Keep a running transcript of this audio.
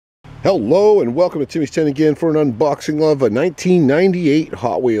Hello and welcome to Timmy's 10 again for an unboxing of a 1998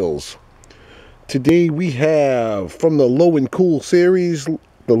 Hot Wheels. Today we have from the Low and Cool series,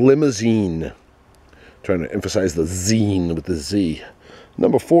 the Limousine. Trying to emphasize the zine with the Z.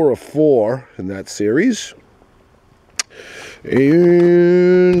 Number 4 of 4 in that series.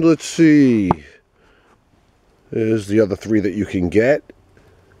 And let's see. There's the other 3 that you can get.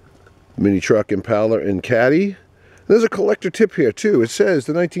 Mini Truck, Impaler, and Caddy. There's a collector tip here too. It says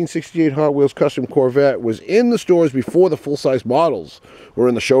the 1968 Hot Wheels Custom Corvette was in the stores before the full-size models were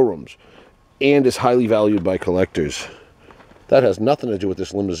in the showrooms and is highly valued by collectors. That has nothing to do with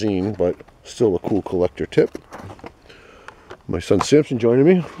this Limousine, but still a cool collector tip. My son Samson joining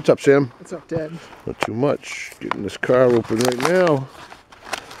me. What's up, Sam? What's up, Dad? Not too much. Getting this car open right now.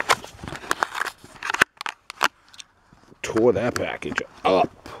 Tore that package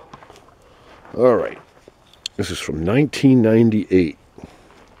up. All right. This is from 1998.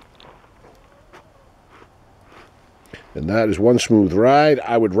 And that is one smooth ride.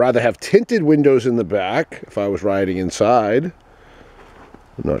 I would rather have tinted windows in the back if I was riding inside.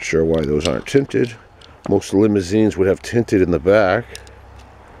 I'm not sure why those aren't tinted. Most limousines would have tinted in the back.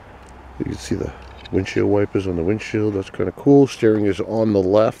 You can see the windshield wipers on the windshield. That's kind of cool. Steering is on the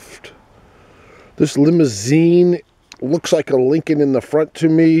left. This Limousine looks like a Lincoln in the front to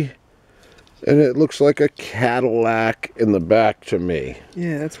me. And it looks like a Cadillac in the back to me.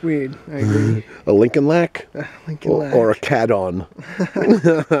 Yeah, that's weird. I agree. A Lincoln Lac? Lincoln Lac. Or a Cadon.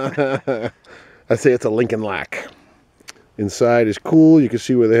 I say it's a Lincoln Lac. Inside is cool. You can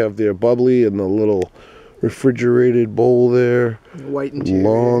see where they have their bubbly and the little refrigerated bowl there. White interior.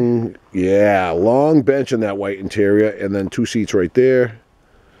 Long bench in that white interior. And then 2 seats right there.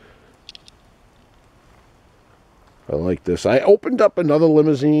 I like this. I opened up another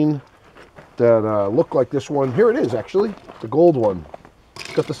Limousine that looked like this one. Here it is, actually. The gold one.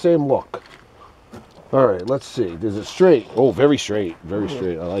 It's got the same look. All right, let's see. Is it straight? Oh, very straight. Very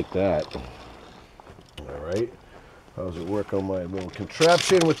straight. I like that. All right. How does it work on my little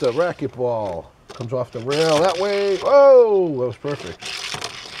contraption with the racquetball? Comes off the rail that way. Oh, that was perfect.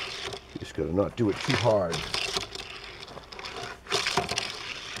 Just got to not do it too hard.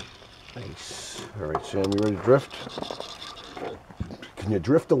 Nice. All right, Sam, you ready to drift? Can you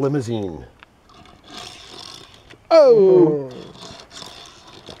drift the Limousine? Oh!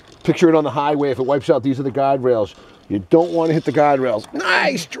 Picture it on the highway. If it wipes out, these are the guide rails. You don't want to hit the guide rails.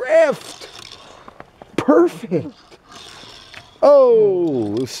 Nice drift! Perfect!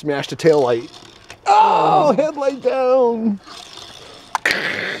 Oh! Smashed the taillight. Oh! Headlight down!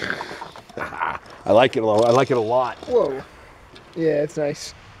 I like it a lot. I like it a lot. Whoa. Yeah, it's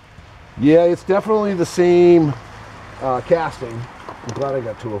nice. Yeah, it's definitely the same casting. I'm glad I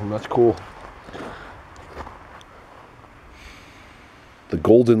got 2 of them. That's cool. The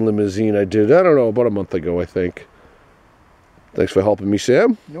golden Limousine I did, I don't know, about a month ago, I think. Thanks for helping me,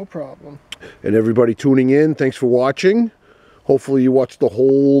 Sam. No problem. And everybody tuning in, thanks for watching. Hopefully you watched the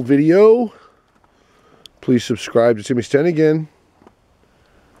whole video. Please subscribe to Timmy's 10 again.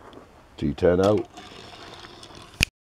 T10 out.